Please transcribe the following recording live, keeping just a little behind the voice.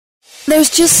There's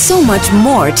just so much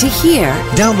more to hear.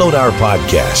 Download our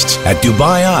podcasts at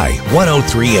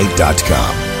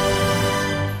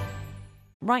DubaiI1038.com.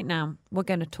 Right now, we're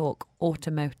going to talk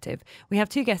automotive. We have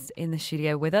two guests in the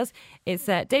studio with us. It's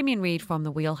Damien Ried from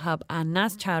the Wheel Hub and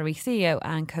Naz Chaudry, CEO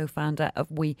and co-founder of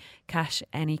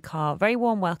WeCashAnyCar. Very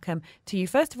warm welcome to you.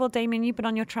 First of all, Damien, you've been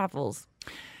on your travels.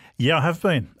 Yeah, I have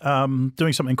been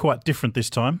doing something quite different this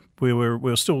time. We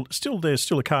were still there's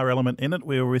still a car element in it.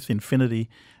 We were with Infinity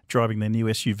driving their new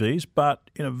SUVs, but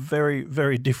in a very,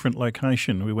 very different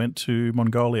location. We went to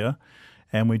Mongolia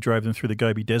and we drove them through the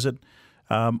Gobi Desert.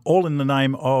 All in the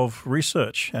name of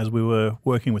research, as we were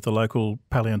working with the local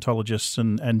paleontologists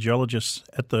and geologists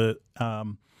at the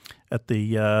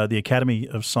Academy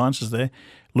of Sciences there,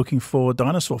 looking for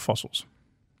dinosaur fossils.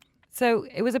 So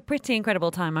it was a pretty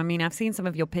incredible time. I mean, I've seen some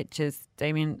of your pictures,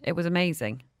 Damien. It was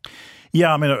amazing.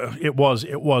 Yeah, I mean, it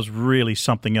was really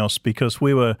something else because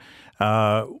we were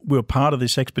part of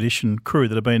this expedition crew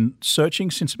that have been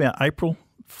searching since about April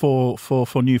for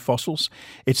new fossils.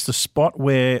 It's the spot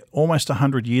where almost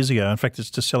 100 years ago, in fact, it's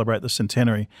to celebrate the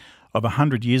centenary of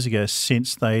 100 years ago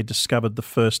since they discovered the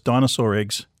first dinosaur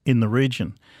eggs in the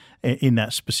region, in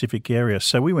that specific area.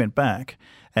 So we went back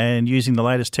and using the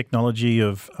latest technology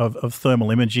of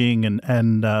thermal imaging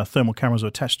and thermal cameras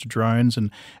attached to drones and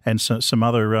some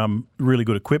other really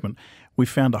good equipment, we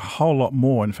found a whole lot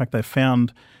more. In fact, they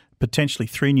found potentially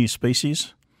 3 new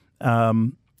species.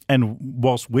 And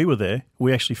whilst we were there,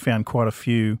 we actually found quite a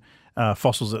few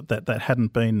fossils that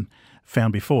hadn't been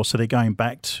found before. So they're going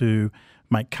back to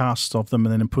make casts of them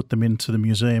and then put them into the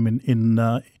museum in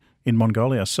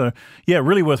Mongolia. So, yeah,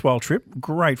 really worthwhile trip.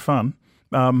 Great fun.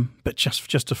 But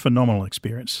just a phenomenal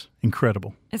experience.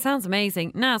 Incredible. It sounds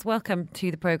amazing. Naz, welcome to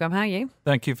the programme. How are you?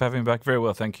 Thank you for having me back. Very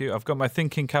well, thank you. I've got my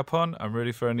thinking cap on. I'm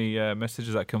ready for any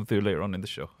messages that come through later on in the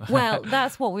show. Well,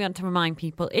 that's what we want to remind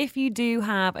people. If you do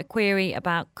have a query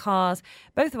about cars,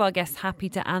 both of our guests happy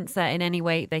to answer in any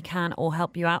way they can or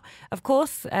help you out. Of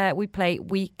course, we play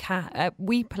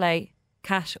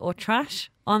Cash or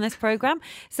Trash on this programme.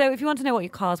 So if you want to know what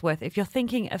your car's worth, if you're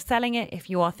thinking of selling it, if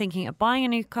you are thinking of buying a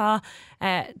new car,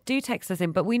 do text us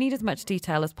in. But we need as much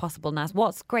detail as possible, Naz.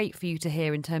 What's great for you to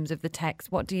hear in terms of the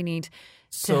text? What do you need to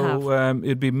have? So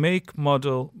it'd be make,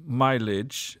 model,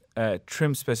 mileage,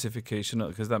 trim specification,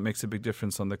 because that makes a big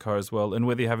difference on the car as well. And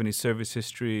whether you have any service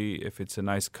history, if it's a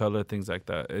nice colour, things like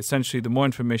that. Essentially, the more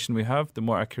information we have, the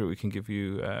more accurate we can give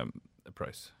you the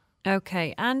price.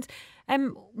 Okay, and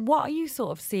what are you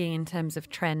sort of seeing in terms of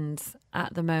trends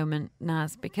at the moment,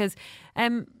 Naz? Because,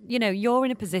 you're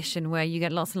in a position where you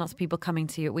get lots and lots of people coming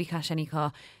to you at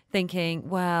WeCashAnyCar thinking,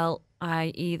 well,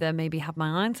 I either maybe have my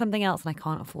eye on something else and I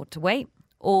can't afford to wait,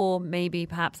 or maybe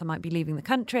perhaps I might be leaving the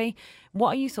country. What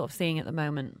are you sort of seeing at the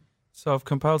moment? So I've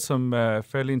compiled some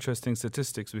fairly interesting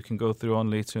statistics we can go through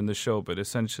on later in the show, but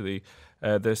essentially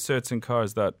there's certain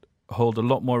cars that hold a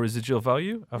lot more residual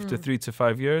value after 3 to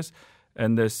 5 years,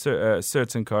 and there's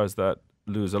certain cars that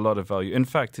lose a lot of value. In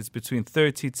fact, it's between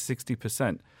 30 to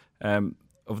 60%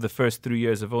 of the first 3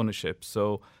 years of ownership.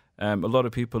 So a lot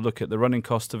of people look at the running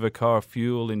cost of a car,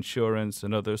 fuel, insurance,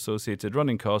 and other associated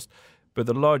running costs, but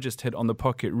the largest hit on the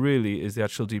pocket really is the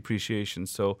actual depreciation.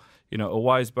 So, a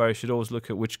wise buyer should always look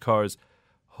at which cars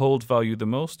hold value the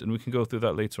most, and we can go through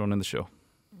that later on in the show.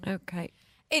 Okay.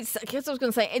 It's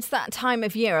that time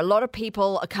of year. A lot of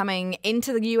people are coming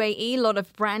into the UAE, a lot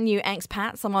of brand new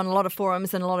expats. I'm on a lot of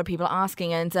forums and a lot of people are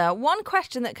asking. And one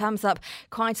question that comes up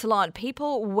quite a lot,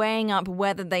 people weighing up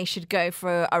whether they should go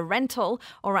for a rental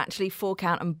or actually fork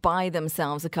out and buy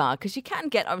themselves a car. Because you can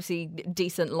get, obviously,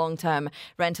 decent long-term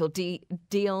rental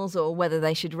deals, or whether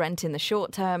they should rent in the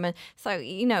short term. And so,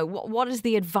 what is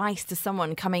the advice to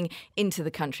someone coming into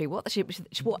the country? What should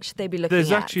they be looking at?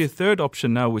 There's actually a third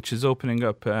option now, which is opening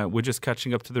up. We're just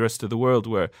catching up to the rest of the world,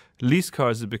 where lease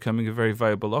cars are becoming a very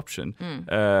viable option,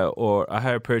 or a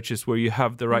hire purchase where you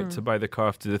have the right to buy the car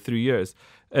after the 3 years.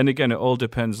 And again, it all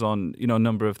depends on a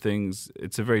number of things.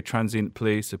 It's a very transient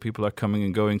place, so people are coming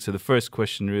and going. So the first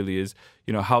question really is,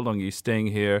 how long are you staying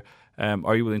here?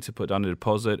 Are you willing to put down a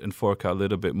deposit and fork out a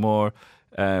little bit more?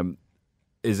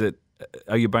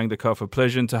 Are you buying the car for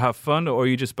pleasure and to have fun, or are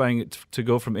you just buying it to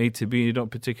go from A to B and you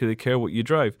don't particularly care what you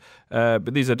drive?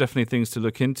 But these are definitely things to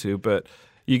look into. But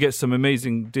you get some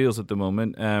amazing deals at the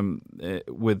moment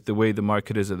with the way the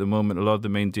market is at the moment. A lot of the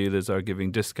main dealers are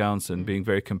giving discounts and being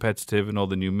very competitive, and all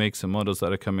the new makes and models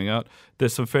that are coming out.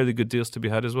 There's some fairly good deals to be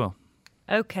had as well.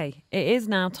 Okay, it is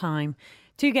now time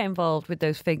to get involved with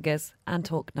those figures and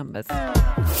talk numbers.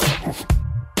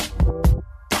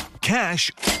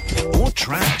 Cash or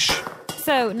trash?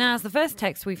 So, Naz, the first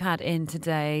text we've had in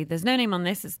today, there's no name on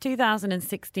this. It's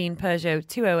 2016 Peugeot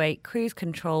 208 cruise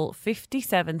control,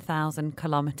 57,000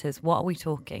 kilometres. What are we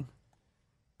talking?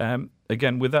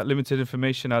 Again, with that limited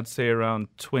information, I'd say around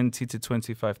 20 to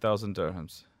 25,000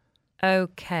 dirhams.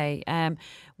 Okay.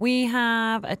 We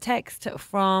have a text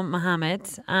from Mohammed,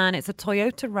 and it's a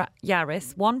Toyota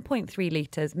Yaris, 1.3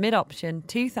 litres, mid-option,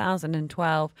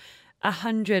 2012,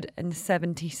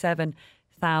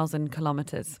 177,000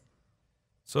 kilometres.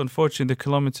 So unfortunately, the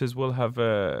kilometres will have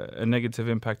a negative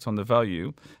impact on the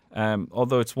value,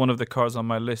 although it's one of the cars on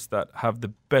my list that have the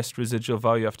best residual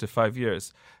value after 5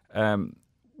 years,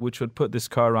 which would put this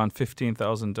car around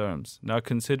 15,000 dirhams. Now,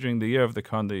 considering the year of the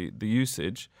car and the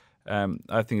usage,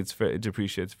 I think it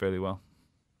depreciates fairly well.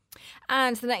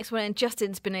 And the next one,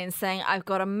 Justin's been in saying, I've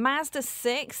got a Mazda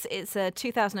 6. It's a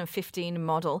 2015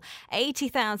 model,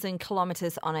 80,000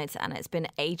 kilometres on it, and it's been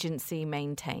agency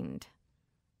maintained.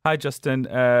 Hi, Justin.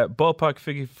 Ballpark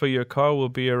figure for your car will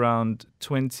be around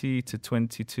 20 to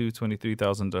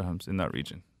 23,000 dirhams in that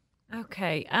region.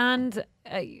 Okay. And,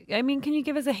 I mean, can you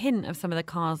give us a hint of some of the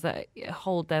cars that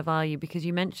hold their value? Because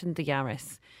you mentioned the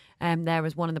Yaris there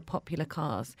as one of the popular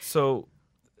cars. So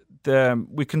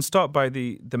we can start by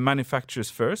the manufacturers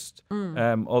first.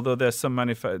 Although there's some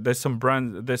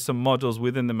models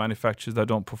within the manufacturers that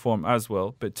don't perform as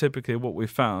well. But typically what we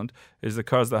found is the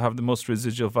cars that have the most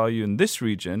residual value in this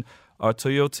region are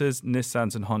Toyotas,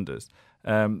 Nissans and Hondas.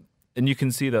 And you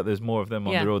can see that there's more of them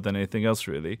on the road than anything else,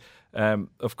 really.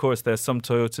 Of course, there's some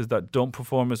Toyotas that don't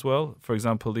perform as well. For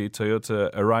example, the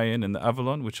Toyota Orion and the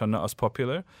Avalon, which are not as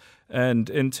popular. And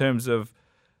in terms of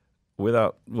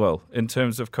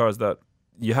cars that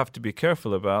you have to be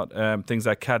careful about, things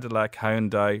like Cadillac,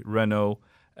 Hyundai, Renault,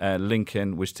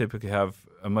 Lincoln, which typically have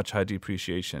a much higher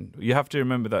depreciation. You have to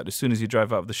remember that as soon as you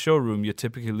drive out of the showroom, you're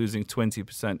typically losing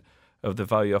 20% of the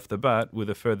value off the bat, with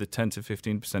a further 10 to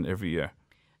 15% every year.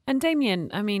 And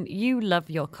Damien, I mean, you love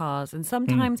your cars, and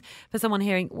sometimes for someone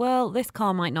hearing, well, this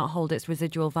car might not hold its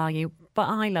residual value, but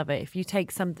I love it. If you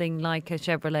take something like a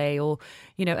Chevrolet or,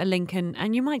 a Lincoln,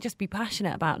 and you might just be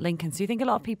passionate about Lincoln. So you think a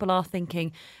lot of people are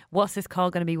thinking, what's this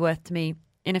car going to be worth to me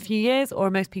in a few years? Or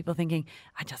are most people thinking,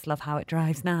 I just love how it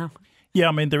drives now? Yeah,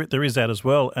 I mean, there is that as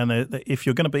well. And if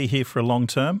you're going to be here for a long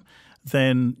term,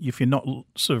 then if you're not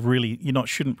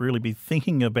shouldn't really be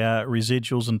thinking about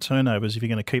residuals and turnovers. If you're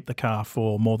going to keep the car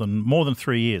for more than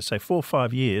 3 years, say 4 or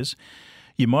 5 years,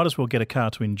 you might as well get a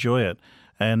car to enjoy it.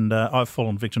 And I've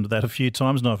fallen victim to that a few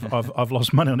times, and I've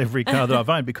lost money on every car that I've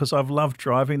owned because I've loved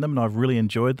driving them and I've really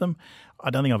enjoyed them.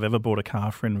 I don't think I've ever bought a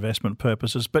car for investment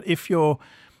purposes. But if you're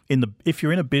in a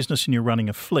business and you're running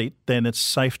a fleet, then it's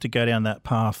safe to go down that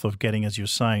path of getting, as you're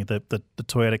saying, the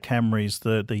Toyota Camrys,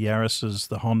 the Yarises,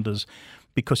 the Hondas,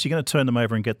 because you're going to turn them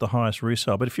over and get the highest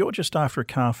resale. But if you're just after a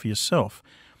car for yourself,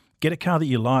 get a car that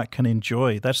you like and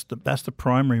enjoy. That's the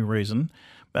primary reason.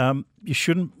 You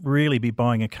shouldn't really be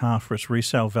buying a car for its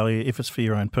resale value if it's for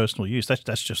your own personal use.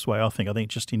 That's just the way I think. I think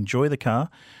just enjoy the car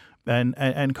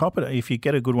and cop it. If you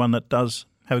get a good one that does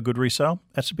have a good resale,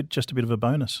 that's just a bit of a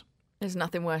bonus. There's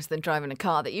nothing worse than driving a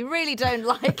car that you really don't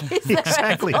like, is there?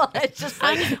 Exactly. It's just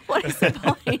like, what is the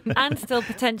point? And still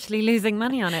potentially losing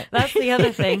money on it. That's the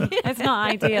other thing. It's not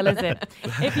ideal, is it?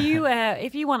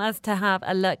 If you want us to have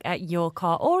a look at your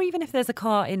car, or even if there's a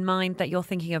car in mind that you're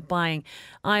thinking of buying.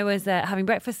 I was having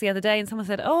breakfast the other day and someone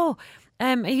said, are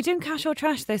you doing cash or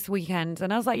trash this weekend?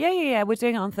 And I was like, yeah, we're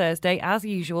doing it on Thursday, as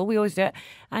usual. We always do it.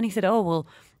 And he said,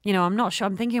 I'm not sure.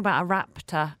 I'm thinking about a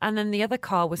Raptor. And then the other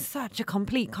car was such a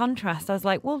complete contrast. I was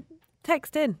like, well,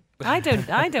 text in. I don't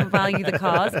value the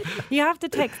cars. You have to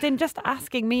text in. Just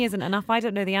asking me isn't enough. I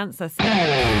don't know the answer. So.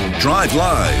 Drive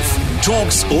Live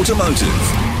talks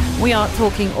automotive. We are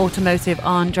talking automotive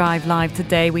on Drive Live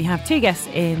today. We have two guests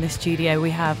in the studio. We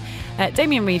have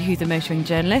Damien Ried, who's a motoring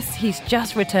journalist. He's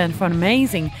just returned from an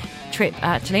amazing trip,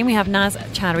 actually. And we have Naz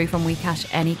Chaudry from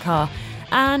WeCashAnyCar.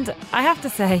 And I have to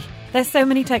say, there's so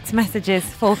many text messages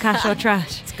for cash or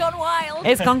trash. It's gone wild.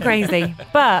 It's gone crazy.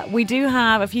 But we do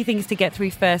have a few things to get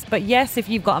through first. But yes, if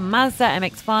you've got a Mazda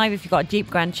MX-5, if you've got a Jeep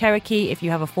Grand Cherokee, if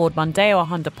you have a Ford Mondeo, a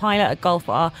Honda Pilot, a Golf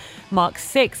R Mark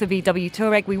 6, a VW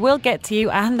Touareg, we will get to you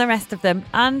and the rest of them.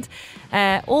 And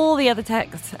all the other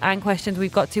texts and questions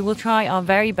we've got to, we'll try our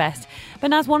very best.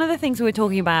 But Naz, one of the things we were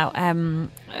talking about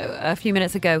a few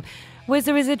minutes ago was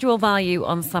the residual value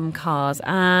on some cars.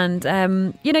 And,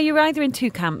 you're either in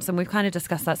two camps, and we've kind of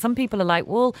discussed that. Some people are like,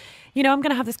 well, I'm going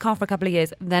to have this car for a couple of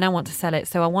years, then I want to sell it.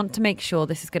 So I want to make sure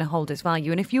this is going to hold its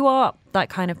value. And if you are that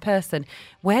kind of person,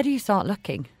 where do you start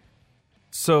looking?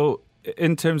 So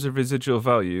in terms of residual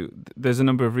value, there's a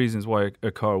number of reasons why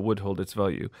a car would hold its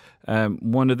value.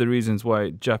 One of the reasons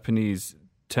why Japanese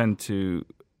tend to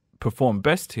perform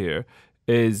best here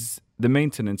is the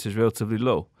maintenance is relatively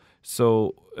low.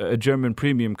 So a German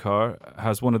premium car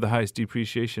has one of the highest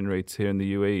depreciation rates here in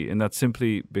the UAE, and that's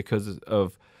simply because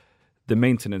of the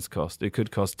maintenance cost. It could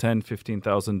cost 10,000,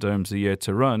 15,000 dirhams a year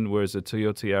to run, whereas a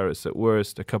Toyota Yaris at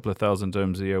worst, a couple of thousand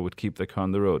dirhams a year would keep the car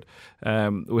on the road.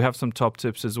 We have some top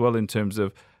tips as well in terms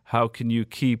of how can you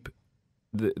keep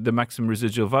the maximum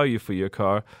residual value for your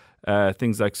car.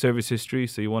 Things like service history,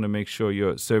 so you want to make sure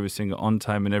you're servicing on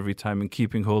time and every time and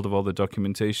keeping hold of all the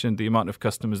documentation. The amount of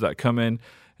customers that come in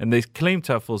and they claim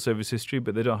to have full service history,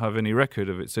 but they don't have any record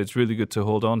of it. So it's really good to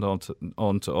hold on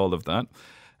to all of that.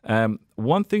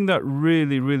 One thing that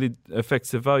really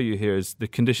affects the value here is the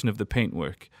condition of the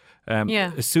paintwork.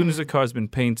 As soon as a car's been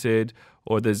painted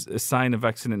or there's a sign of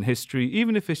accident history,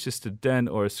 even if it's just a dent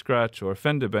or a scratch or a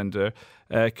fender bender,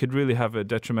 could really have a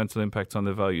detrimental impact on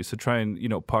the value. So try and,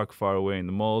 park far away in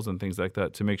the malls and things like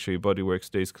that to make sure your bodywork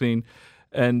stays clean.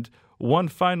 And one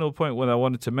final point what I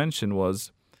wanted to mention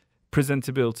was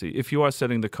presentability. If you are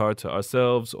selling the car to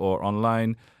ourselves or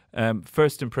online,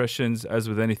 first impressions, as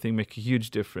with anything, make a huge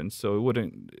difference. So it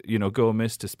wouldn't, go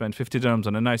amiss to spend 50 dirhams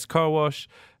on a nice car wash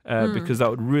because that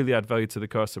would really add value to the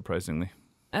car, surprisingly.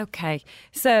 Okay,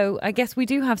 so I guess we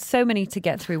do have so many to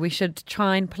get through. We should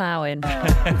try and plough in.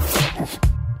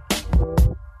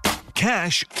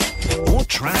 Cash or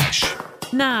trash?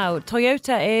 Now,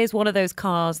 Toyota is one of those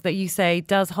cars that you say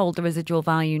does hold the residual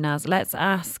value, Naz. Let's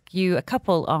ask you a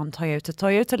couple on Toyota.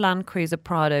 Toyota Land Cruiser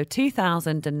Prado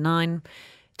 2009.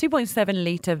 2.7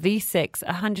 litre V6,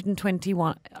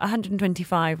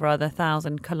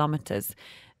 125,000 kilometres.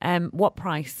 What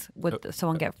price would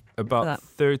someone get about for that?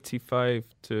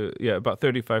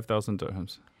 35,000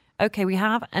 dirhams. Okay, we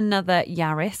have another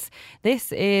Yaris.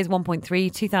 This is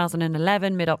 1.3,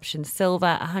 2011, mid-option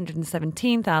silver,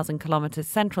 117,000 kilometres,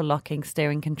 central locking,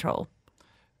 steering control.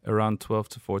 Around 12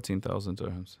 to 14,000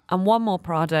 dirhams. And one more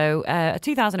Prado, a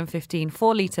 2015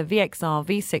 4-litre VXR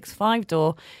V6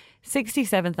 5-door,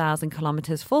 67,000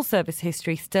 kilometres, full service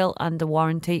history, still under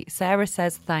warranty. Sarah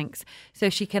says thanks.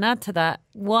 So she can add to that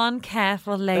one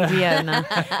careful lady owner.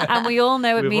 And we all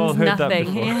know it means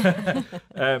nothing.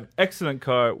 Excellent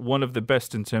car, one of the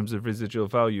best in terms of residual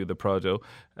value, the Prado,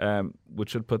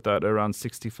 which would put that around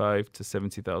 65 to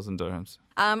 70,000 dirhams.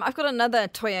 I've got another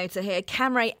Toyota here,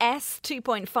 Camry S,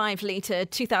 2.5 litre,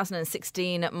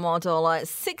 2016 model,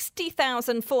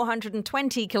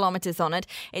 60,420 kilometres on it.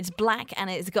 It's black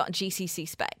and it's got GCC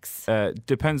specs.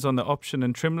 Depends on the option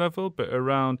and trim level, but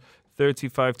around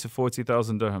 35 to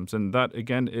 40,000 dirhams. And that,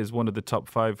 again, is one of the top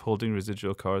 5 holding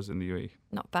residual cars in the UAE.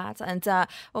 Not bad. And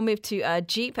we'll move to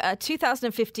Jeep.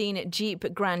 2015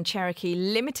 Jeep Grand Cherokee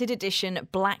limited edition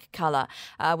black colour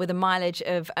with a mileage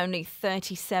of only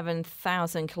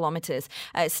 37,000 kilometres.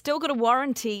 It's still got a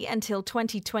warranty until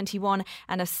 2021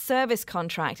 and a service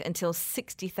contract until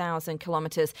 60,000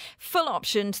 kilometres. Full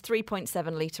optioned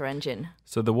 3.7 litre engine.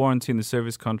 So the warranty and the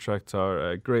service contract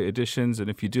are great additions. And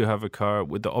if you do have a car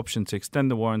with the option to extend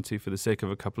the warranty for the sake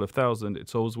of a couple of thousand,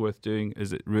 it's always worth doing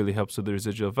as it really helps with the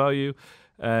residual value.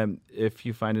 If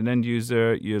you find an end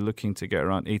user, you're looking to get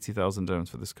around 80,000 dirhams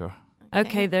for this car.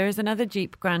 Okay, there is another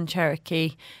Jeep Grand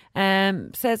Cherokee.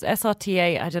 Says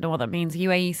SRTA, I don't know what that means.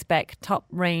 UAE spec, top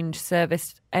range,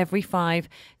 serviced every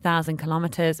 5,000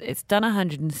 kilometres. It's done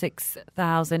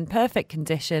 106,000, perfect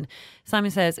condition.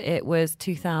 Simon says it was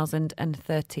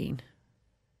 2013.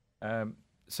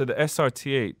 So the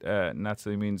SRT8,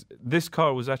 Natalie, means this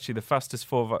car was actually the fastest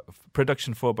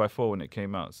production 4x4 when it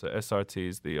came out. So SRT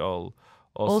is the all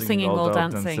singing, all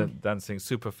dancing,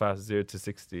 super fast, 0 to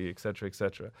 60, etc.,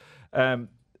 etc.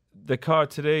 The car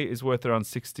today is worth around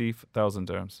 60,000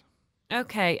 dirhams.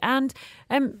 Okay, and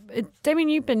Damien,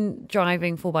 you've been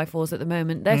driving 4x4s at the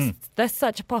moment. They're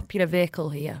such a popular vehicle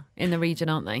here in the region,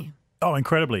 aren't they? Oh,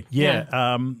 incredibly,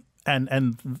 yeah.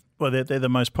 Well, they're the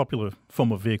most popular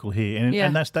form of vehicle here,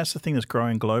 and that's the thing that's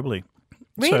growing globally.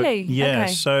 Really? So, yeah.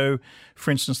 Okay. So,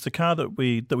 for instance, the car that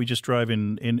we just drove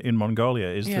in Mongolia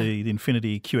is the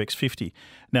Infiniti QX50.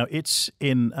 Now, it's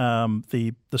in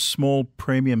the small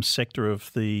premium sector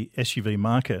of the SUV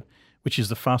market, which is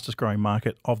the fastest growing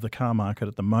market of the car market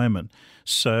at the moment.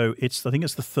 So, I think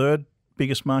it's the third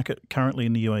biggest market currently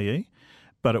in the UAE,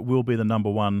 but it will be the number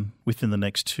one within the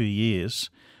next 2 years.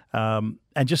 And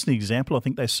just an example, I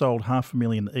think they sold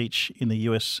 500,000 each in the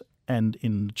US and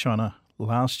in China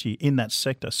last year in that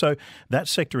sector. So that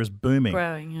sector is booming.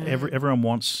 Growing, yeah. Everyone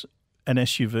wants an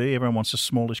SUV. Everyone wants a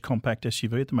smallish compact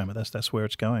SUV at the moment. That's where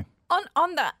it's going.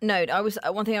 On that note,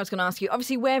 one thing I was going to ask you.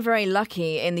 Obviously, we're very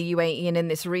lucky in the UAE and in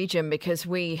this region because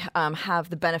we have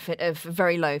the benefit of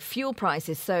very low fuel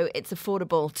prices, so it's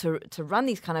affordable to run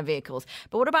these kind of vehicles.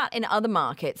 But what about in other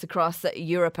markets across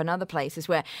Europe and other places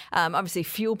where obviously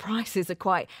fuel prices are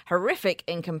quite horrific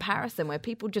in comparison, where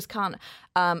people just can't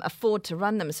afford to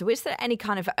run them? So is there any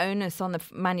kind of onus on the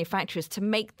manufacturers to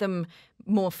make them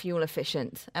more fuel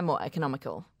efficient and more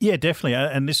economical? Yeah, definitely.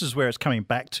 And this is where it's coming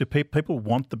back to people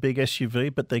want the big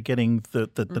SUV, but they're getting the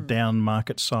down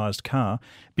market sized car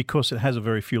because it has a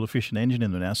very fuel efficient engine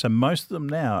in them now. So most of them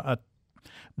now are,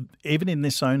 even in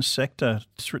this own sector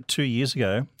 2 years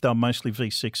ago, they were mostly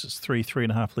V6s,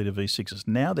 3.5 litre V6s.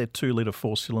 Now they're 2 litre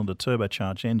 4-cylinder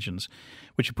turbocharged engines,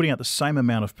 which are putting out the same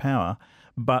amount of power,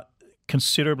 but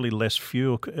considerably less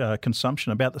fuel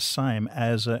consumption, about the same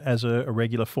as a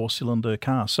regular 4-cylinder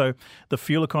car. So the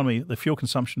fuel economy, the fuel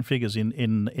consumption figures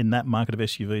in that market of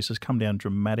SUVs has come down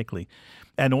dramatically.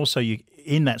 And also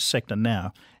in that sector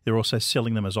now, they're also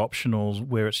selling them as optionals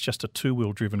where it's just a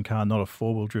 2-wheel driven car, not a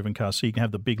 4-wheel driven car. So you can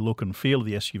have the big look and feel of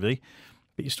the SUV,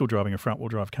 but you're still driving a front-wheel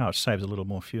drive car, which saves a little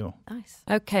more fuel. Nice.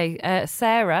 Okay,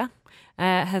 Sarah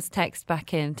has texted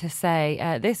back in to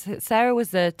say Sarah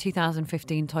was the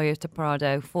 2015 Toyota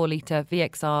Prado 4-litre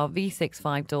VXR V6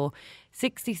 5-door,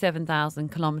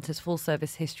 67,000 kilometres, full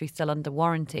service history, still under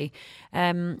warranty.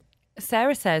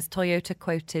 Sarah says Toyota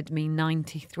quoted me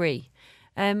 93.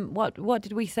 What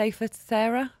did we say for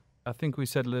Sarah? I think we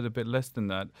said a little bit less than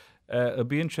that. It'll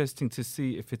be interesting to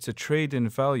see if it's a trade-in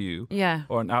value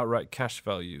or an outright cash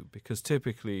value, because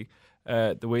typically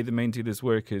the way the main dealers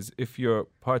work is if you're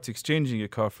part exchanging your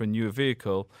car for a newer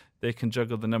vehicle, they can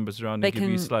juggle the numbers around and give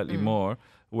you slightly more.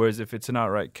 Whereas if it's an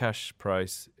outright cash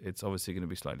price, it's obviously going to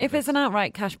be slightly If less. it's an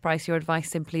outright cash price, your advice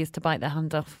simply is to bite their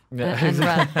hand off and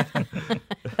run.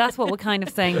 That's what we're kind of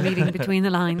saying, reading between the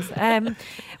lines.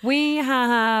 We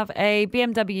have a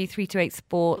BMW 328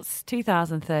 Sports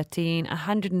 2013,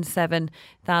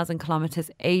 107,000 kilometres,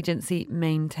 agency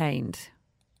maintained.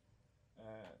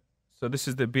 So this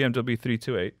is the BMW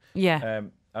 328. Yeah.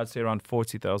 I'd say around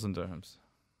 40,000 dirhams.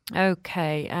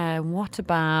 Okay, what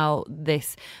about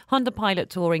this? Honda Pilot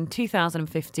Touring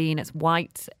 2015, it's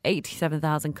white,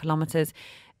 87,000 kilometres,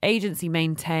 agency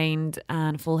maintained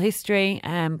and full history.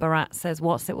 Bharat says,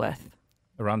 what's it worth?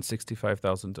 Around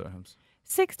 65,000 dirhams.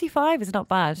 65 is not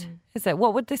bad, is it?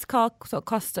 What would this car sort of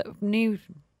cost new?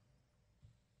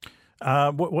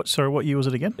 What year was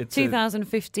it again? It's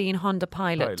 2015 Honda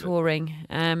Pilot Touring.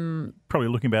 Probably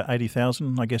looking about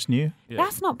 80,000, I guess, new. Yeah.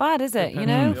 That's not bad, is it? You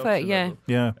know,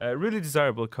 for really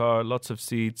desirable car, lots of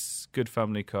seats, good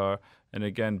family car, and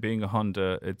again, being a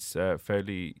Honda, it's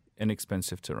fairly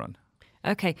inexpensive to run.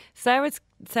 Okay, Sarah's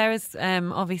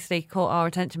obviously caught our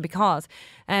attention because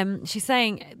she's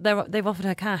saying they've offered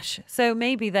her cash, so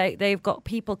maybe they've got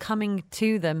people coming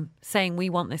to them saying we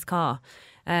want this car.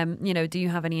 Do you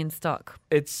have any in stock?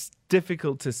 It's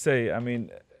difficult to say. I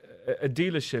mean, a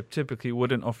dealership typically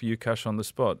wouldn't offer you cash on the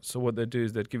spot. So what they do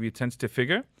is they'd give you a tentative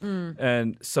figure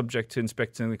and subject to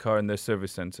inspecting the car in their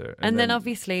service centre. And then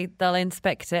obviously they'll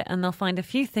inspect it and they'll find a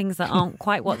few things that aren't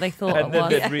quite what they thought and it was.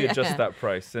 then they'd readjust that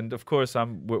price. And of course,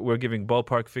 we're giving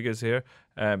ballpark figures here,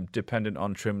 dependent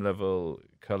on trim level,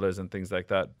 colours and things like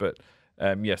that. But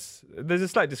yes, there's a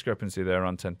slight discrepancy there,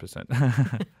 around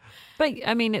 10%. But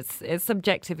I mean, it's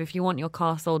subjective. If you want your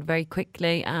car sold very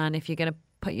quickly, and if you're going to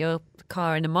put your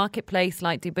car in a marketplace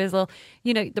like Dubizzle,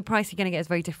 the price you're going to get is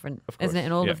very different, isn't it,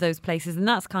 in all of those places? And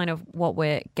that's kind of what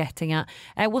we're getting at.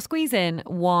 We'll squeeze in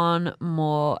one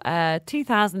more.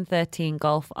 2013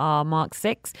 Golf R Mark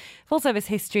 6, full service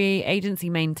history, agency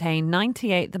maintained,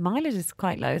 98. The mileage is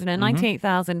quite low, isn't it?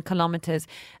 98,000 kilometres,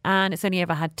 and it's only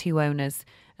ever had 2 owners.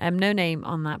 No name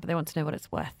on that, but they want to know what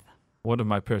it's worth. One of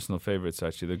my personal favourites,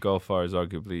 actually. The Golf R is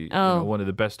arguably one of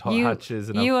the best hot hatches.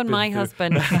 And you and my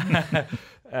husband.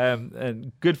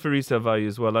 And good for resale value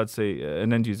as well. I'd say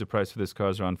an end user price for this car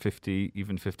is around 50,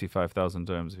 even 55,000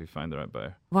 dirhams if you find the right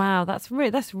buyer. Wow, that's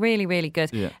really, really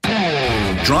good. Yeah.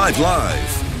 Drive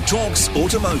Live talks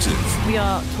automotive. We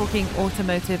are talking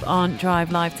automotive on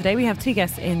Drive Live today. We have 2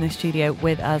 guests in the studio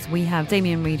with us. We have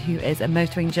Damien Ried, who is a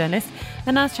motoring journalist,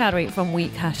 and Naz Chaudry from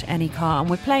WeCashAnyCar, and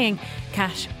we're playing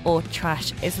Cash or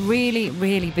Trash. It's really,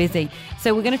 really busy,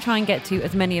 so we're going to try and get to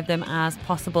as many of them as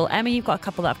possible. Emma, you've got a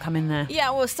couple that have come in there.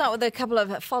 Yeah, we'll start with a couple of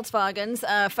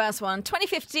Volkswagens. First one,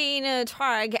 2015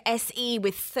 Touareg SE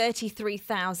with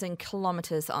 33,000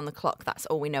 kilometres on the clock. That's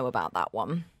all we know about that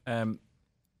one.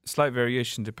 Slight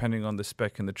variation depending on the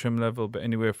spec and the trim level, but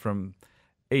anywhere from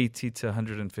 80 to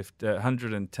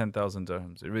 110,000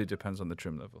 dirhams. It really depends on the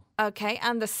trim level. Okay,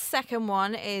 and the second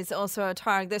one is also a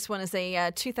Touareg. This one is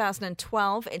a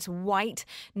 2012. It's white,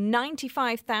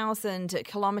 95,000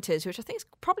 kilometres, which I think is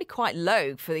probably quite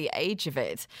low for the age of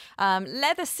it.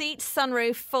 Leather seats,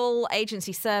 sunroof, full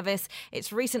agency service.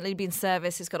 It's recently been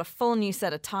serviced. It's got a full new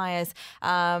set of tyres.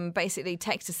 Basically,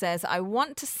 texter says, I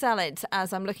want to sell it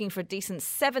as I'm looking for a decent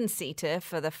 7-seater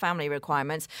for the family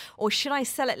requirements, or should I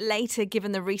sell it later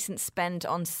given the recent spend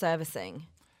on servicing?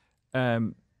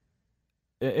 In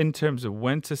terms of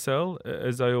when to sell,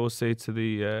 as I always say to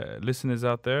the listeners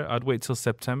out there, I'd wait till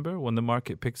September when the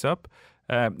market picks up.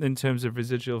 In terms of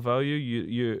residual value,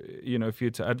 you know, if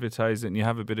you're to advertise it and you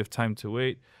have a bit of time to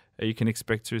wait, you can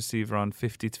expect to receive around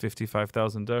 50 to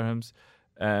 55,000 dirhams.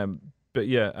 But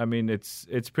yeah, I mean,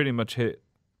 it's pretty much hit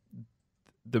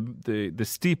the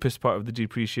steepest part of the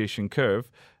depreciation curve.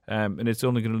 And it's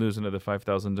only going to lose another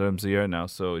 5,000 dirhams a year now.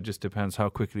 So it just depends how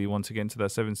quickly you want to get into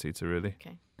that 7-seater, really.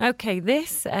 Okay,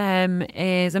 this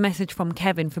is a message from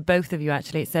Kevin for both of you,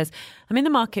 actually. It says, I'm in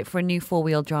the market for a new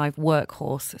 4-wheel drive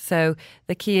workhorse. So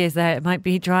the key is that it might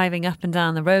be driving up and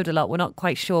down the road a lot. We're not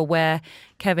quite sure where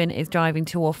Kevin is driving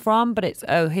to or from, but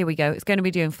here we go. It's going to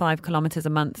be doing 5 kilometres a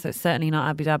month. So it's certainly not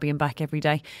Abu Dhabi and back every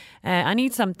day. I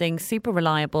need something super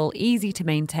reliable, easy to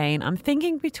maintain. I'm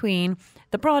thinking between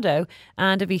the Prado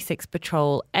and a V6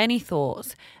 Patrol. Any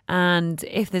thoughts? And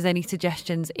if there's any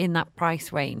suggestions in that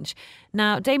price range.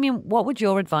 Now, Damien, what would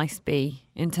your advice be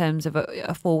in terms of a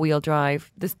 4-wheel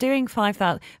drive? That's doing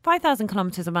 5,000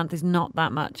 kilometres a month is not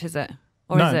that much, is it?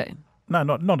 Or No. is it? No,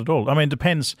 not at all. I mean, it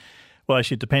depends. Well,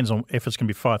 actually, it depends on if it's going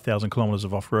to be 5,000 kilometres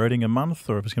of off-roading a month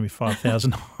or if it's going to be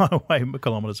 5,000 highway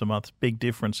kilometres a month. Big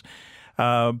difference.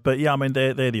 But yeah, I mean,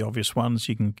 they're the obvious ones.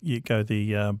 You go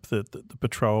the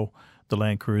Patrol, the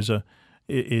Land Cruiser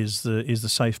is the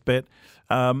safe bet.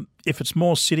 If it's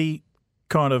more city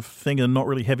kind of thing and not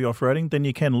really heavy off-roading, then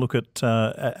you can look at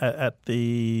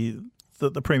the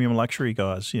premium luxury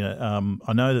guys. You know,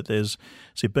 I know that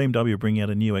BMW are bringing out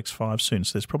a new X5 soon,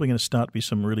 so there's probably going to start to be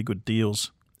some really good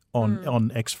deals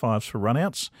on X5s for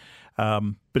runouts.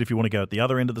 But if you want to go at the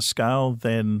other end of the scale,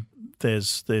 then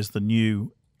there's the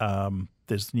new Audi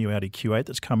Q8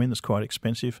 that's come in that's quite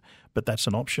expensive, but that's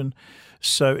an option.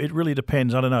 So it really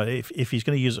depends. I don't know if he's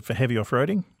going to use it for heavy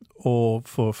off-roading or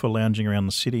for lounging around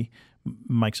the city.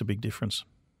 Makes a big difference.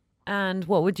 And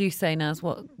what would you say, Naz?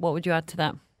 What would you add to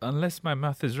that? Unless my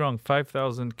math is wrong,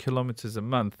 5,000 kilometres a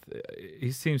month,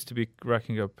 he seems to be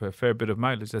racking up a fair bit of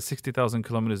mileage. That's 60,000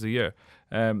 kilometres a year.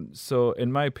 So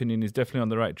in my opinion, he's definitely on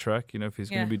the right track. You know, if he's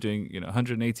going to be doing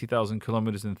 180,000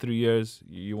 kilometres in 3 years,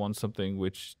 you want something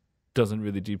which doesn't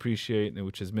really depreciate and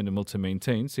which is minimal to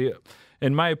maintain. So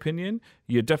in my opinion,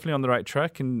 you're definitely on the right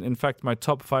track. And in fact, my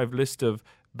top 5 list of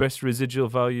best residual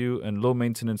value and low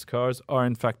maintenance cars are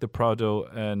in fact the Prado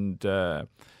and the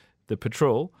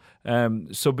Patrol.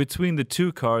 So between the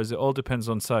two cars, it all depends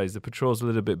on size. The Patrol's a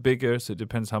little bit bigger, so it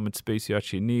depends how much space you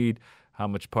actually need, how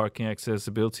much parking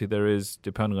accessibility there is,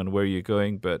 depending on where you're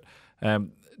going. But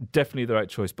definitely the right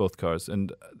choice, both cars.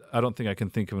 And I don't think I can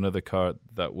think of another car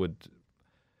that would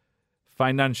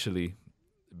financially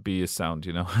be as sound,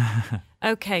 you know.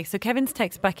 Okay, so Kevin's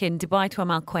text back in, Dubai to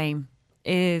Amal Quaim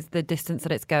is the distance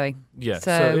that it's going. Yeah,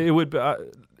 so it would be...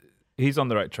 he's on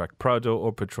the right track, Prado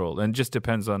or Patrol. And it just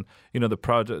depends on,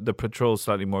 the Patrol is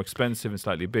slightly more expensive and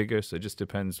slightly bigger, so it just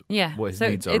depends what his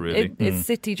needs are, really. It's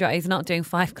city drive. He's not doing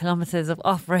 5 kilometres of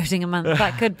off-roading a month.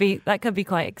 That could be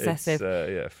quite excessive.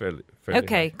 It's, fairly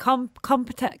okay,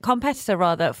 competitor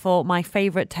rather for my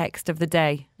favourite text of the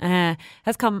day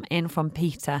has come in from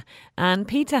Peter. And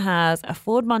Peter has a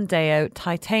Ford Mondeo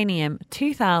Titanium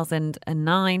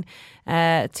 2009,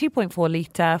 2.4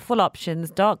 litre, full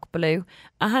options, dark blue,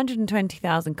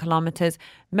 120,000 kilometres,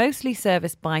 mostly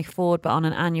serviced by Ford but on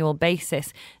an annual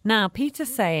basis. Now,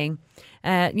 Peter's saying,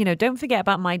 don't forget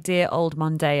about my dear old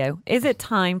Mondeo. Is it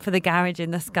time for the garage in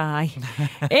the sky?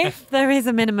 If there is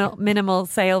a minimal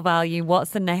sale value, what's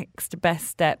the next best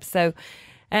step? So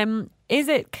is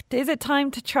it time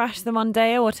to trash the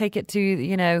Mondeo or take it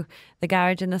to, the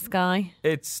garage in the sky?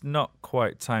 It's not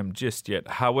quite time just yet.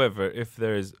 However, if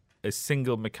there is a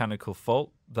single mechanical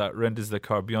fault that renders the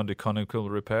car beyond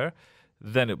economical repair,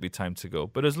 then it'll be time to go.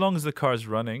 But as long as the car's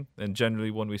running, and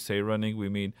generally when we say running, we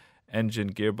mean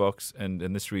engine, gearbox, and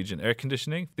in this region, air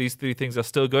conditioning. These 3 things are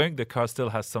still going. The car still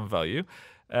has some value.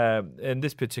 In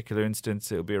this particular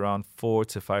instance, it'll be around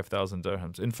 4,000 to 5,000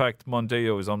 dirhams. In fact,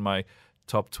 Mondeo is on my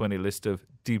top 20 list of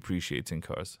depreciating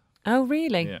cars. Oh,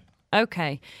 really? Yeah.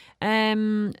 Okay.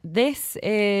 This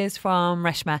is from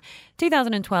Reshma.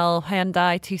 2012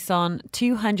 Hyundai Tucson,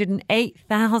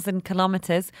 208,000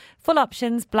 kilometres. Full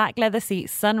options, black leather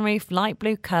seats, sunroof, light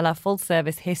blue colour, full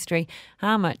service history.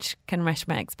 How much can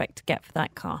Reshma expect to get for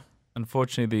that car?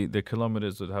 Unfortunately, the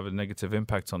kilometres would have a negative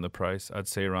impact on the price. I'd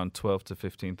say around 12 to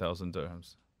 15,000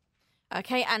 dirhams.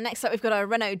 Okay, and next up we've got a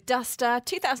Renault Duster,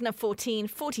 2014,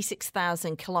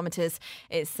 46,000 kilometres.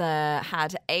 It's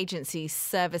had agency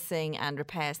servicing and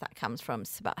repairs. That comes from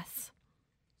Sabas.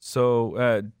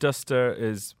 So Duster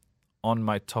is on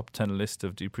my top 10 list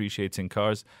of depreciating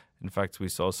cars. In fact, we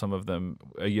saw some of them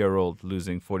a year old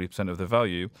losing 40% of the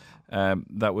value.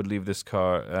 That would leave this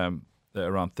car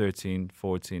around 13,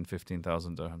 14,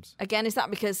 15,000 dirhams. Again, is that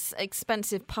because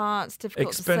expensive parts,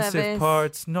 difficult to service? Expensive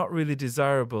parts, not really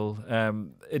desirable.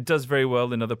 It does very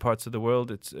well in other parts of the world.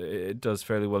 It does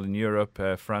fairly well in Europe,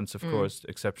 France, of course,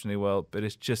 exceptionally well. But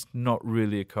it's just not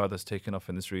really a car that's taken off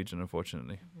in this region,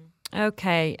 unfortunately.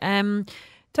 Okay.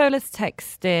 Tola's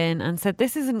texted in and said,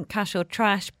 this isn't cash or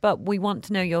trash, but we want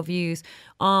to know your views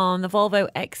on the Volvo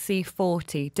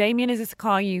XC40. Damien, is this a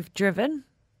car you've driven?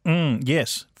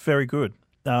 Yes, very good.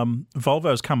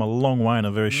 Volvo's come a long way in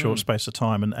a very short space of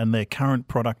time, and their current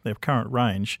product, their current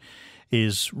range,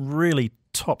 is really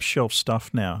top shelf stuff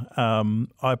now.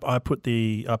 I put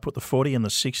the 40 and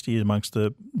the 60 amongst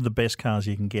the best cars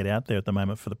you can get out there at the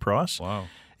moment for the price. Wow.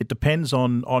 It depends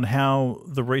on how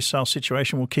the resale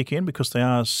situation will kick in because they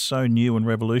are so new and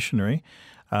revolutionary.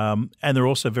 And they're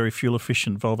also very fuel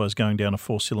efficient. Volvo's going down a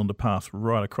 4-cylinder path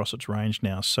right across its range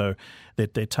now, so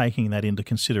they're taking that into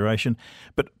consideration.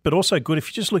 But also good if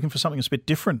you're just looking for something that's a bit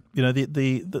different. You know,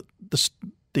 the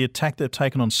attack they've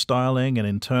taken on styling and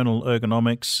internal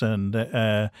ergonomics and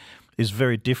is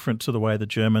very different to the way the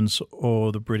Germans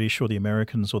or the British or the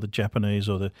Americans or the Japanese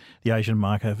or the Asian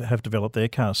market have developed their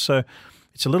cars. So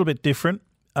it's a little bit different.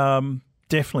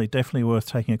 Definitely worth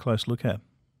taking a close look at.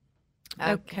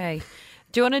 Okay.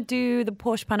 Do you want to do the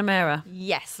Porsche Panamera?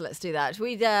 Yes, let's do that.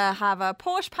 We have a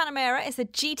Porsche Panamera. It's a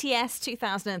GTS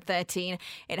 2013.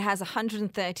 It has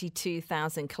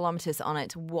 132,000 kilometres on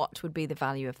it. What would be the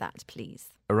value of that, please?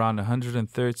 Around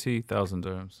 130,000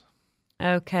 dirhams.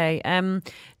 Okay.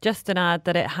 Just an add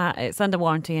that it's under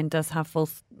warranty and does have full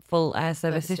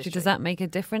service history. Does that make a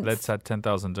difference? Let's add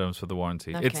 10,000 dirhams for the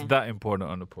warranty. Okay. It's that important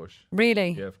on a Porsche.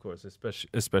 Really? Yeah, of course,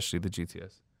 especially the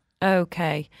GTS.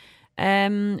 Okay.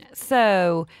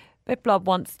 So Biplob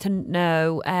wants to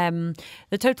know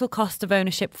the total cost of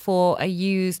ownership for a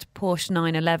used Porsche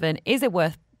 911. Is it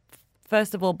worth,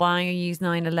 first of all, buying a used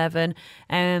 911?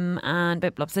 And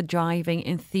Biplob's a driving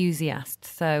enthusiast.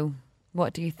 So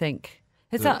what do you think?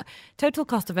 Is that total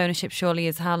cost of ownership surely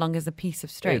is how long is a piece of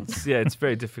string? It's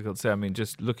very difficult to say. I mean,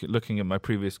 just looking at my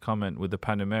previous comment with the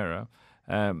Panamera,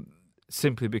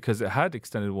 simply because it had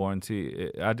extended warranty,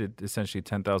 it added essentially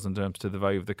 10,000 dirhams to the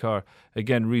value of the car.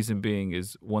 Again, reason being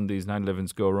is when these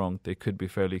 911s go wrong, they could be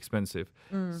fairly expensive.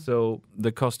 So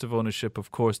the cost of ownership,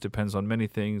 of course, depends on many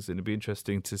things, and it'd be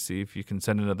interesting to see if you can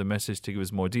send another message to give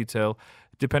us more detail.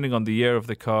 Depending on the year of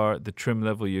the car, the trim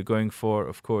level you're going for,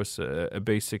 of course, a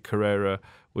basic Carrera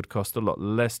would cost a lot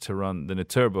less to run than a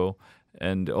turbo,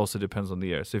 and it also depends on the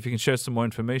year. So if you can share some more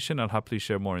information, I'll happily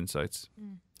share more insights.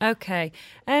 Okay.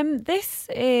 This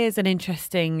is an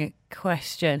interesting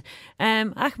question.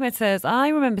 Ahmed says, I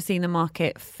remember seeing the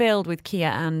market filled with Kia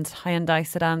and Hyundai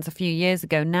sedans a few years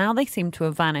ago. Now they seem to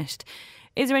have vanished.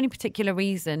 Is there any particular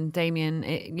reason, Damien?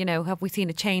 Have we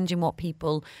seen a change in what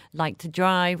people like to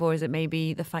drive, or is it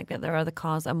maybe the fact that there are other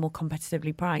cars that are more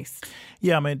competitively priced?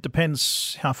 Yeah, I mean, it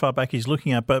depends how far back he's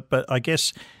looking at, but I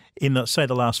guess in,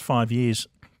 the last 5 years,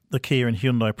 the Kia and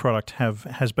Hyundai product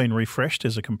has been refreshed.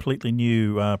 There's a completely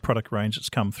new product range that's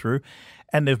come through,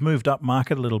 and they've moved up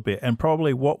market a little bit. And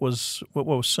probably what we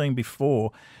were seeing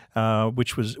before,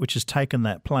 which has taken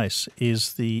that place,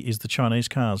 is the Chinese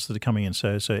cars that are coming in.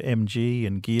 So MG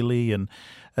and Geely and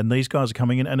these guys are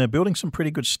coming in, and they're building some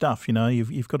pretty good stuff. You know,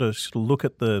 you've got to sort of look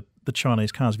at the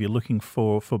Chinese cars if you're looking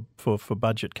for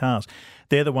budget cars.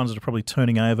 They're the ones that are probably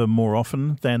turning over more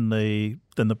often than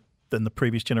the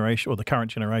previous generation or the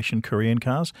current generation Korean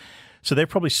cars. So they've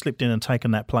probably slipped in and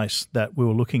taken that place that we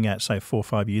were looking at, say, 4 or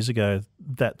 5 years ago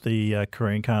that the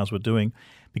Korean cars were doing,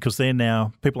 because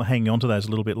people are hanging on to those a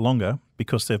little bit longer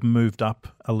because they've moved up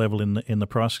a level in the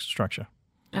price structure.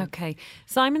 Okay.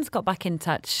 Simon's got back in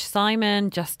touch. Simon,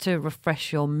 just to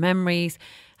refresh your memories,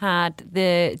 had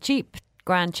the Jeep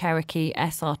Grand Cherokee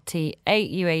SRT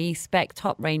 8 UAE spec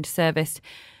top range serviced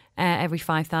every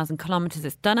 5,000 kilometres.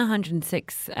 It's done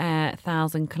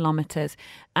 106,000 kilometres.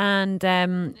 And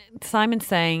Simon's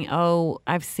saying,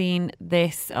 I've seen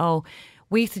this.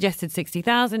 We suggested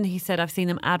 60,000. He said, I've seen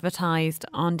them advertised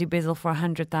on Dubizzle for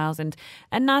 100,000.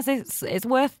 And Naz, it's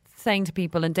worth saying to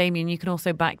people, and Damien, you can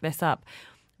also back this up,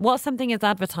 what something is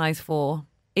advertised for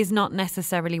is not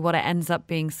necessarily what it ends up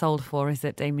being sold for, is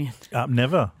it, Damien?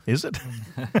 Never, is it?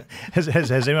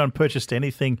 has anyone purchased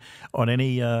anything on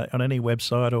any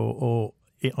website or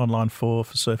online for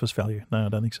surface value? No, I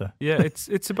don't think so. Yeah,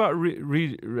 it's about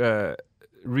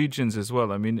regions as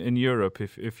well. I mean, in Europe,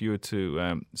 if you were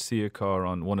to see a car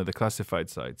on one of the classified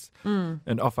sites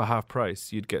and offer half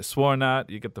price, you'd get sworn at,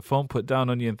 you get the phone put down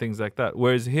on you and things like that.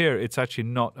 Whereas here, it's actually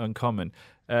not uncommon.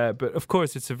 But of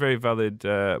course, it's a very valid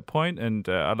point, and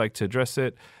I'd like to address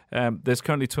it. There's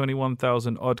currently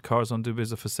 21,000 odd cars on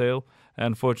Dubizzle for sale.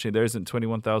 Unfortunately, there isn't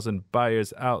 21,000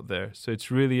 buyers out there. So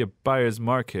it's really a buyer's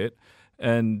market,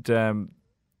 and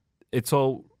it's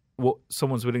all what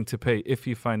someone's willing to pay if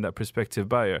you find that prospective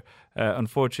buyer.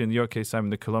 Unfortunately, in your case,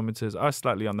 Simon, the kilometres are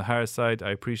slightly on the higher side.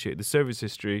 I appreciate the service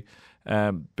history,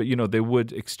 but they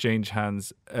would exchange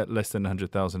hands at less than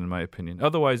 100,000, in my opinion.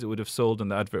 Otherwise, it would have sold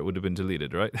and the advert would have been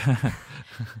deleted, right?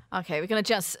 Okay, we're going to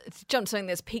just jump to something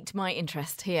that's piqued my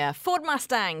interest here. Ford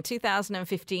Mustang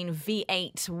 2015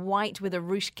 V8 white with a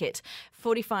Rouge kit,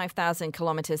 45,000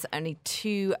 kilometres, only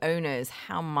 2 owners.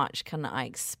 How much can I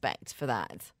expect for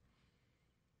that?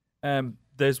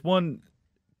 There's one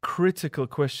critical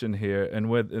question here,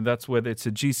 and that's whether it's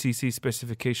a GCC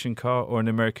specification car or an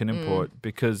American import,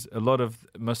 because a lot of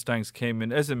Mustangs came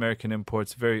in as American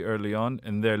imports very early on,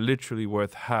 and they're literally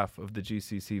worth half of the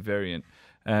GCC variant.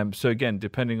 So again,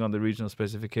 depending on the regional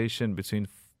specification, between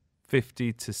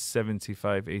 50 to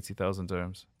 75, 80,000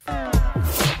 dirhams.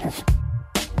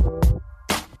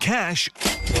 Cash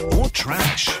or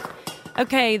trash?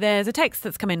 Okay, there's a text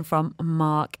that's come in from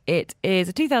Mark. It is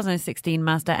a 2016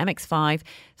 Mazda MX-5.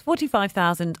 It's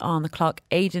 45,000 on the clock.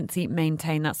 Agency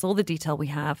maintained. That's all the detail we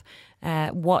have.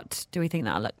 What do we think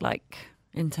that'll look like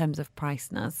in terms of price,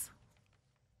 Naz?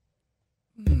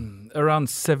 Around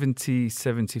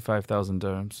 75,000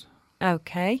 dirhams.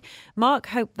 Okay. Mark,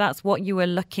 hope that's what you were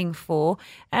looking for.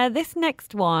 This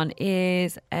next one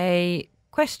is a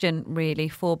question really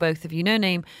for both of you. No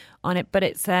name on it, but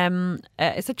it's a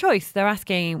choice. They're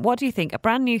asking, what do you think, a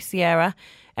brand new Sierra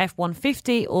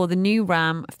F-150 or the new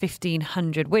Ram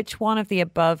 1500? Which one of the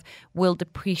above will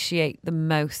depreciate the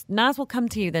most? Naz, will come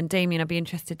to you then. Damien, I'd be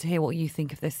interested to hear what you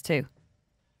think of this too.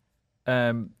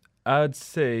 I'd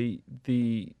say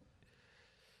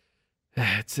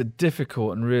it's a difficult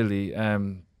one, really.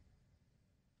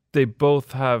 They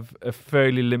both have a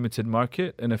fairly limited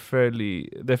market and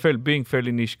being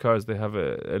fairly niche cars. They have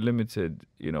a limited,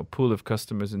 pool of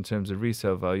customers in terms of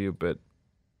resale value. But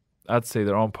I'd say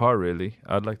they're on par, really.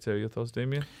 I'd like to hear your thoughts,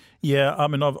 Damien. Yeah, I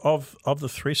mean, of the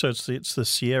three, so it's the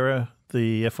Sierra,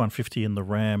 the F-150, and the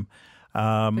Ram.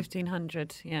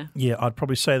 1500, yeah. Yeah, I'd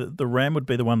probably say that the Ram would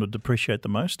be the one that would depreciate the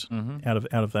most out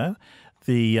of that.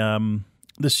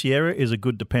 The Sierra is a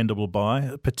good, dependable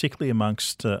buy, particularly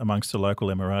amongst the local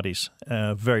Emiratis.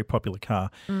 Very popular car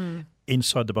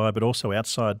inside Dubai, but also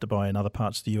outside Dubai and other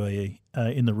parts of the UAE,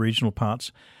 in the regional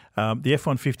parts. The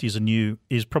F-150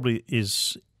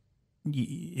 is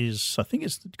I think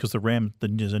it's because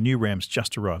there's a new Ram's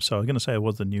just arrived. So I was going to say it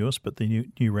was the newest, but the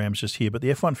new Ram's just here. But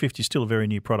the F-150 is still a very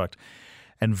new product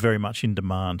and very much in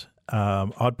demand.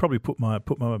 I'd probably put my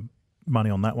money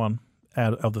on that one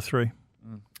out of the three.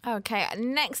 Okay,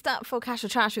 next up for Cash or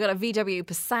Trash, we've got a VW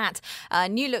Passat,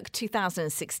 new look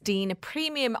 2016,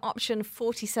 premium option,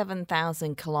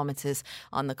 47,000 kilometres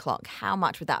on the clock. How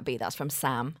much would that be? That's from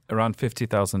Sam. Around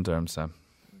 50,000 dirhams, Sam.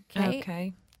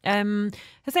 Okay.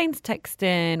 Hussein's text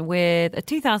in with a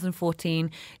 2014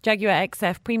 Jaguar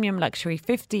XF Premium Luxury,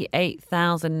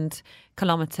 58,000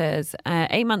 kilometres,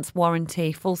 8 months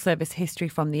warranty, full service history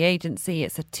from the agency.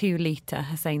 It's a 2 litre,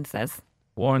 Hussein says.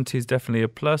 Warranty is definitely a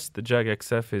plus. The Jag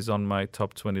XF is on my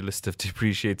top 20 list of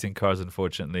depreciating cars,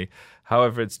 unfortunately.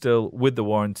 However, it's still, with the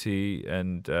warranty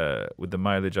and with the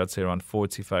mileage, I'd say around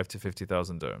 45 to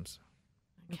 50,000 dirhams.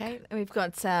 Okay, we've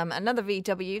got another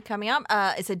VW coming up.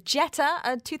 It's a Jetta,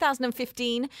 a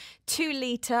 2015 2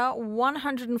 litre,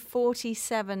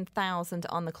 147,000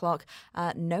 on the clock.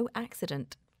 No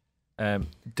accident.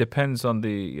 Depends on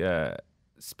the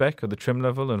spec or the trim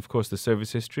level and, of course, the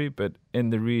service history, but in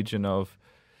the region of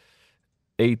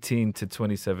 18 to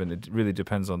 27, it really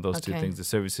depends on those two things, the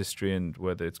service history and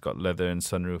whether it's got leather and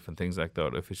sunroof and things like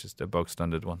that, or if it's just a bog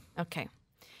standard one. Okay.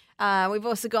 We've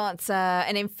also got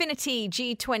an Infiniti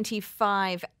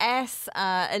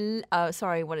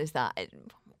G25S. What is that?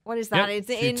 What is that? Yep, It's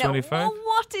in 225.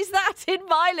 what is that in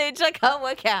mileage? I can't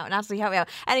work out. Natalie, help me out.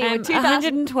 Anyway,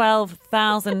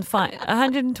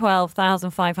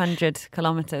 112,500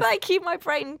 kilometres. Thank you, my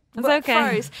brain That's okay.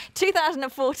 froze.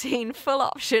 2014, full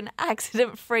option,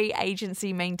 accident-free,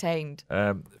 agency maintained.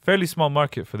 Fairly small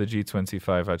market for the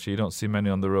G25, actually. You don't see many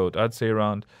on the road. I'd say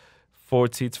around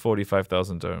 40 to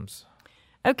 45,000 dirhams.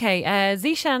 Okay,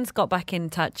 Zishan's got back in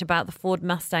touch about the Ford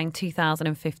Mustang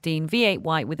 2015 V8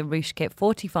 white with a roosh kit,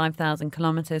 45,000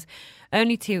 kilometres,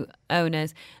 only 2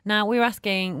 owners. Now, we were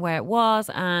asking where it was,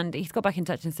 and he's got back in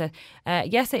touch and said,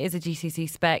 yes, it is a GCC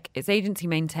spec. It's agency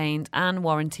maintained and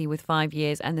warranty with 5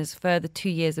 years, and there's further 2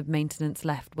 years of maintenance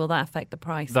left. Will that affect the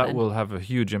price? That then? will have a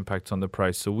huge impact on the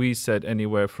price. So we said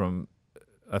anywhere from,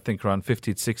 I think, around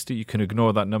 50 to 60. You can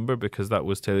ignore that number because that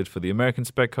was tailored for the American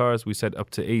spec cars. We said up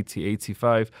to 80,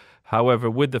 85. However,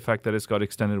 with the fact that it's got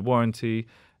extended warranty,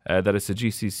 that it's a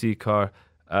GCC car,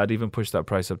 I'd even push that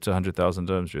price up to 100,000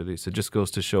 dirhams, really. So it just goes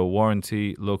to show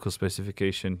warranty, local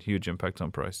specification, huge impact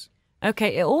on price.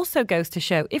 Okay, it also goes to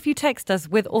show if you text us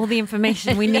with all the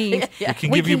information we need, We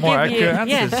can give you more accurate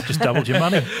answers. Yeah, Just doubled your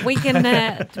money. we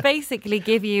can basically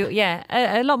give you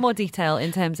a lot more detail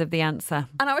in terms of the answer.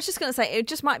 And I was just going to say, it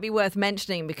just might be worth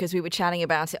mentioning because we were chatting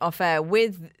about it off air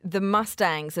with the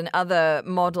Mustangs and other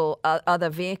other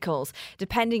vehicles,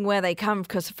 depending where they come,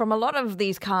 because from a lot of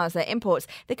these cars, they're imports,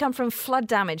 they come from flood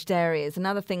damaged areas and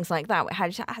other things like that,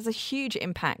 which has a huge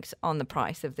impact on the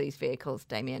price of these vehicles,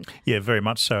 Damien. Yeah, very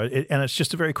much so. And it's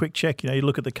just a very quick check. You know, you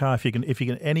look at the car. If you can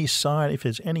any sign, if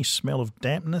there's any smell of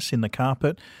dampness in the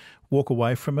carpet, walk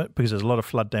away from it because there's a lot of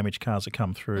flood damaged cars that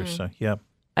come through. So yeah.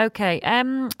 Okay,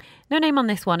 no name on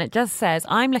this one. It just says,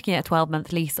 I'm looking at a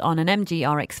 12-month lease on an MG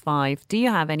RX-5. Do you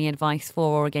have any advice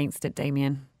for or against it,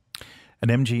 Damien? An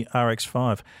MG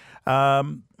RX-5.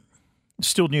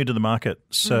 Still new to the market,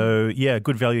 so yeah,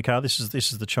 good value car. This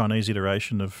is the Chinese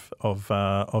iteration of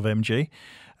MG.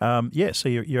 So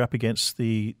you're up against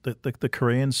the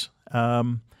Koreans.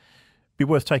 Be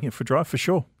worth taking it for a drive for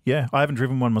sure. Yeah, I haven't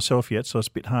driven one myself yet, so it's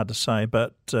a bit hard to say.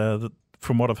 But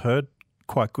from what I've heard,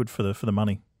 quite good for the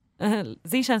money.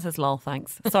 Zishan says, lol,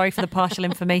 thanks. Sorry for the partial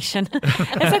information.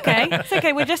 It's okay. It's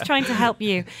okay. We're just trying to help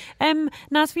you.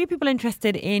 Now, for you people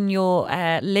interested in your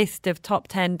list of top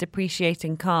 10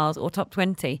 depreciating cars or top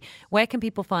 20, where can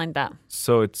people find that?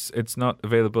 So it's not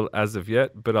available as of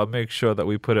yet, but I'll make sure that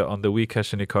we put it on the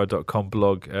WeCashAnyCar.com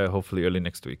blog hopefully early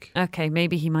next week. Okay,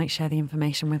 maybe he might share the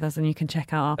information with us and you can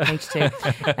check out our page too.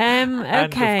 Okay. And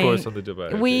of course on the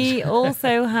Dubai We page.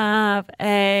 also have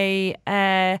a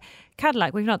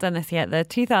Cadillac. We've not done this yet. The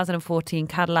 2014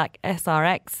 Cadillac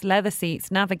SRX, leather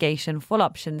seats, navigation, full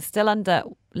options, still under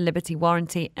Liberty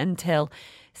warranty until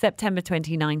September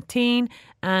 2019.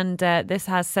 And this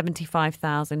has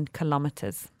 75,000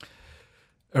 kilometres.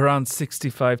 Around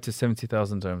 65 to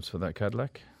 70,000 dirhams for that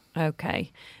Cadillac.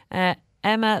 Okay.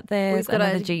 Emma, there's We've got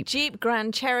another a Jeep.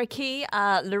 Grand Cherokee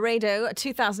Laredo, a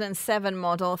 2007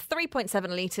 model, 3.7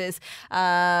 litres,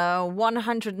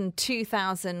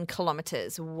 102,000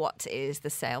 kilometres. What is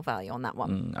the sale value on that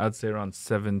one? I'd say around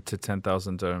 7 to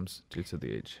 10,000 dirhams due to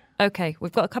the age. Okay,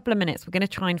 we've got a couple of minutes. We're going to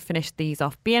try and finish these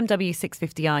off. BMW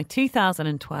 650i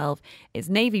 2012. It's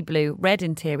navy blue, red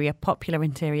interior, popular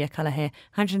interior colour here,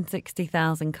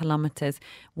 160,000 kilometres.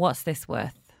 What's this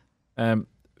worth?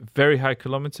 Very high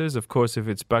kilometers. Of course, if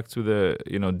it's back to the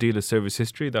dealer service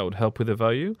history, that would help with the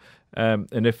value.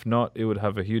 And if not, it would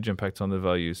have a huge impact on the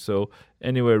value. So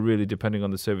anywhere really, depending on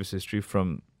the service history,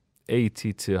 from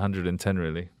 80 to 110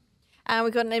 really. And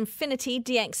we've got an Infiniti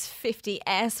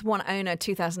DX50S, one owner,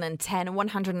 2010,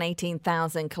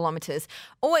 118,000 kilometres.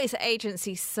 Always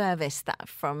agency service. That's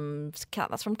from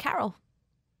Carol.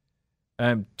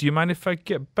 Do you mind if I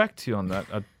get back to you on that?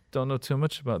 I don't know too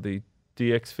much about the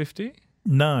DX50.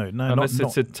 No, unless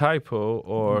it's a typo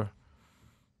or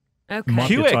Okay. Might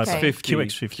be a typo.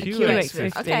 QX50.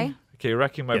 QX50. Okay. Okay,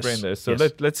 racking my Yes, brain there. So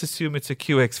yes. let's assume it's a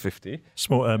QX50.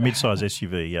 Small, mid-size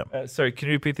SUV. Yeah. Sorry, can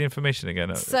you repeat the information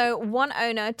again? So one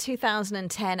owner,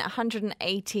 2010,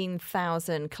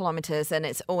 118,000 kilometres, and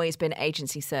it's always been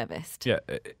agency serviced. Yeah,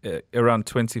 around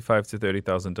 25 to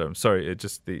 30,000 dirhams. Sorry, it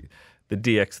just the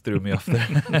DX threw me off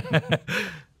there.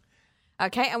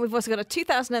 Okay, and we've also got a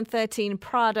 2013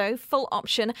 Prado, full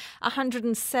option,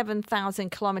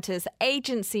 107,000 kilometres,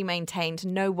 agency maintained,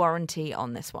 no warranty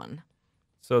on this one.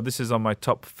 So this is on my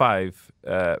top 5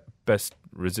 best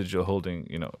residual holding,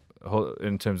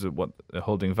 in terms of what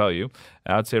holding value.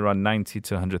 I'd say around 90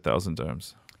 to 100,000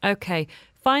 dirhams. Okay.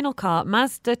 Final car,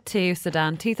 Mazda 2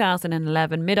 sedan,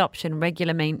 2011, mid-option,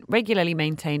 regularly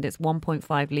maintained. It's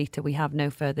 1.5 litre. We have no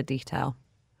further detail.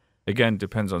 Again,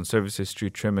 depends on service history,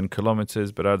 trim and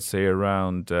kilometers, but I'd say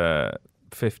around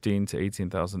 15 to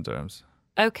 18,000 dirhams.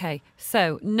 Okay,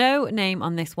 so no name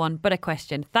on this one, but a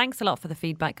question. Thanks a lot for the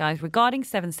feedback, guys. Regarding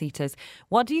 7-seaters,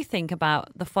 what do you think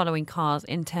about the following cars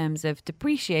in terms of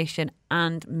depreciation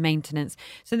and maintenance?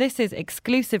 So this is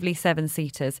exclusively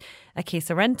 7-seaters. A Kia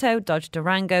Sorento, Dodge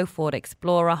Durango, Ford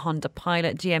Explorer, Honda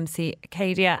Pilot, GMC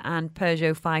Acadia and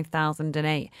Peugeot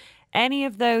 5008. Any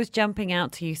of those jumping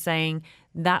out to you saying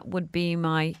that would be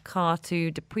my car to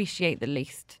depreciate the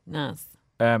least, Naz?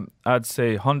 I'd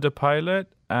say Honda Pilot,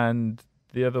 and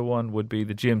the other one would be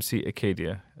the GMC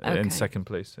Acadia in second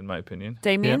place, in my opinion.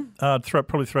 Damien? Yeah. I'd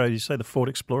probably throw, you say the Ford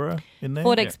Explorer in there?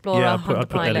 Ford Explorer, yeah, Honda I'd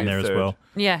put that in there as well.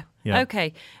 Yeah.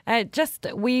 Okay.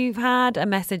 We've had a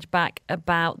message back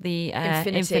about the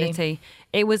Infinity.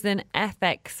 It was an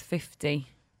FX50.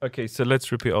 Okay, so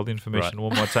let's repeat all the information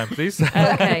one more time, please.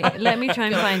 Okay, let me try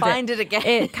and find it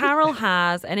again. Carol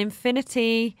has an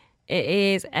Infinity. It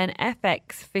is an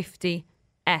FX50S.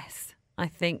 I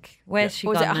think. Where's she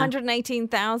gone? Was it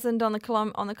 118,000 on the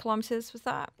kilometers? Was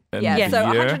that? And yeah. So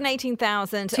year?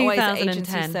 118,000. Always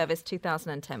agency service.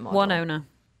 2010 model. One owner.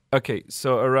 Okay,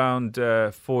 so around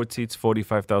 40 to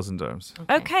 45,000 dirhams.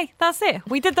 Okay, that's it.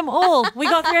 We did them all. We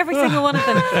got through every single one of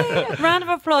them. Round of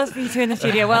applause for you two in the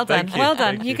studio. Well done. Well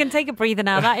done. You can take a breather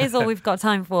now. That is all we've got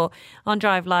time for on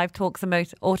Drive Live Talks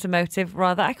Automotive.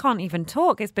 Rather, I can't even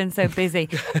talk. It's been so busy.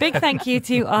 Big thank you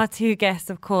to our two guests,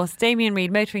 of course, Damien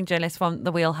Ried, motoring journalist from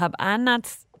The Wheel Hub, and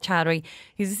Naz Chaudry,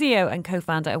 who's the CEO and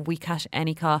co-founder of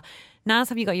WeCashAnyCar. Naz,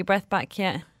 have you got your breath back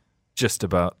yet? Just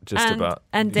about.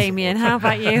 And Damien, how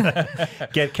about you?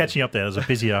 Catching up there. It was a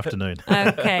busy afternoon.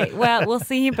 Okay, well, we'll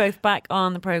see you both back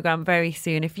on the programme very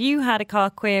soon. If you had a car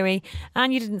query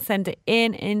and you didn't send it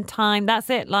in time, that's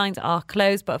it. Lines are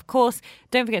closed. But of course,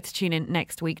 don't forget to tune in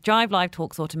next week. Drive Live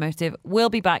Talks Automotive will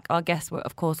be back. Our guests,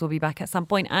 of course, will be back at some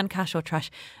point. And Cash or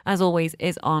Trash, as always,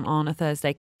 is on a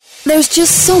Thursday. There's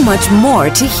just so much more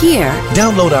to hear.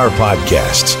 Download our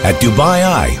podcasts at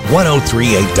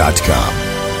DubaiEye1038.com.